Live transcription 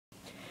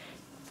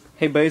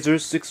Hey buddies,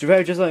 there's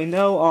 65. Just let you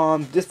know,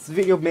 this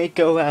video may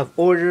go out of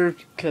order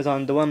because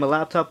on the one on my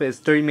laptop is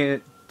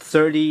 38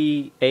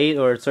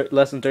 or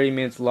less than 30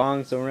 minutes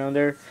long, so around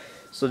there.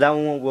 So that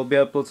one will be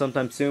uploaded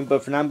sometime soon.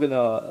 But for now, I'm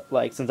gonna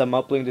since I'm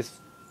uploading this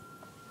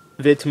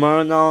video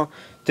tomorrow and all,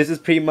 this is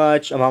pretty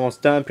much I'm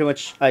almost done. Pretty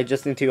much, I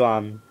just need to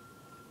I'm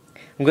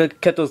gonna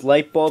cut those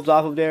light bulbs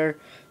off of there.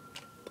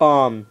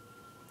 I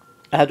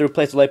have to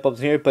replace the light bulbs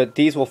here, but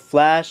these will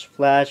flash,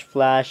 flash,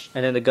 flash,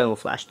 and then the gun will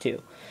flash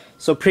too.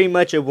 So pretty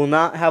much it will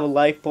not have a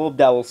light bulb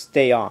that will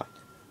stay on,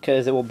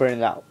 because it will burn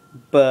it out.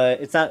 But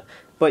it's not,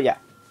 but yeah.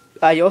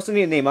 I also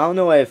need a name. I don't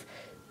know if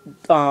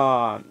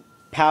Power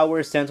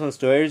Sentinel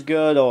Destroyer is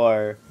good,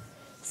 or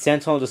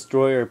Sentinel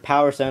Destroyer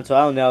Power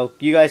Sentinel. I don't know.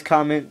 You guys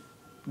comment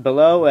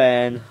below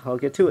and I'll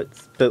get to it.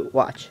 But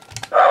watch.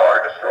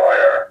 Power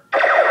Destroyer.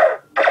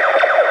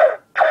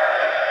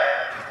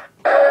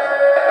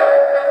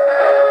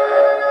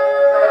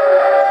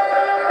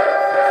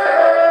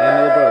 And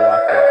another bird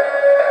walked in.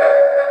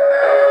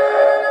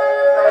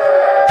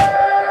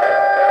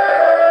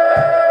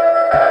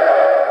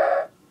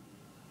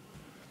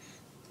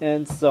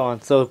 And so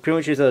on. So pretty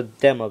much there's a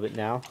demo of it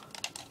now.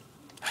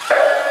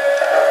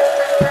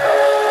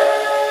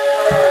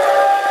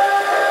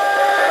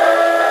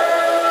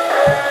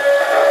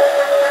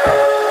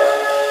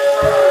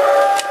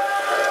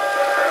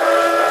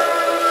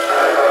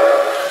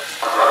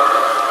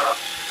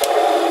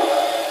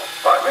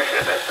 My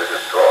mission is to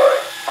destroy.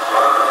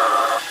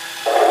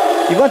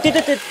 Ivan,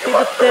 tírate de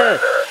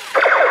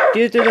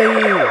ahí.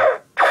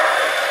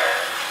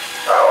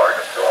 Power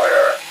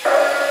Destroyer.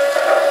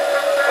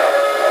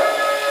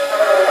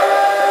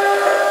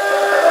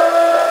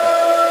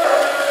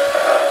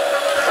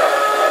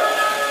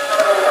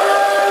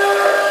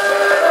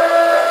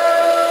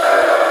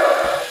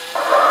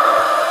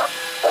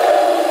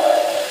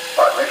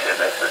 My mission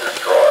is to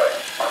destroy.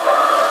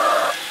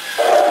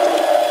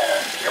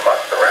 You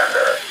must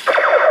surrender.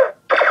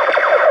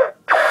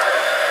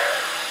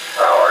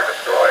 Power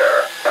Destroyer.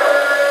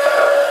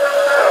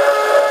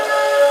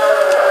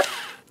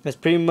 That's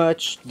pretty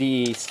much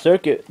the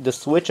circuit, the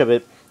switch of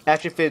it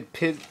actually fit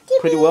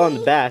pretty well in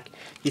the back.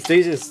 He still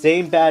uses the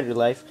same battery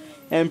life,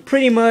 and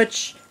pretty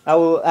much I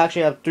will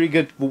actually have 3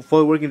 good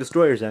fully working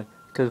destroyers then,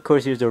 because of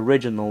course here's the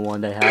original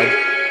one they had.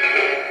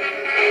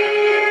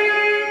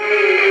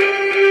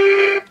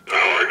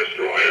 Power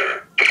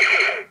Destroyer.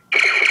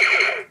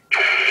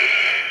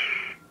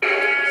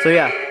 So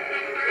yeah.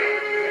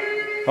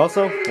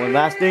 Also, one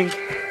last thing.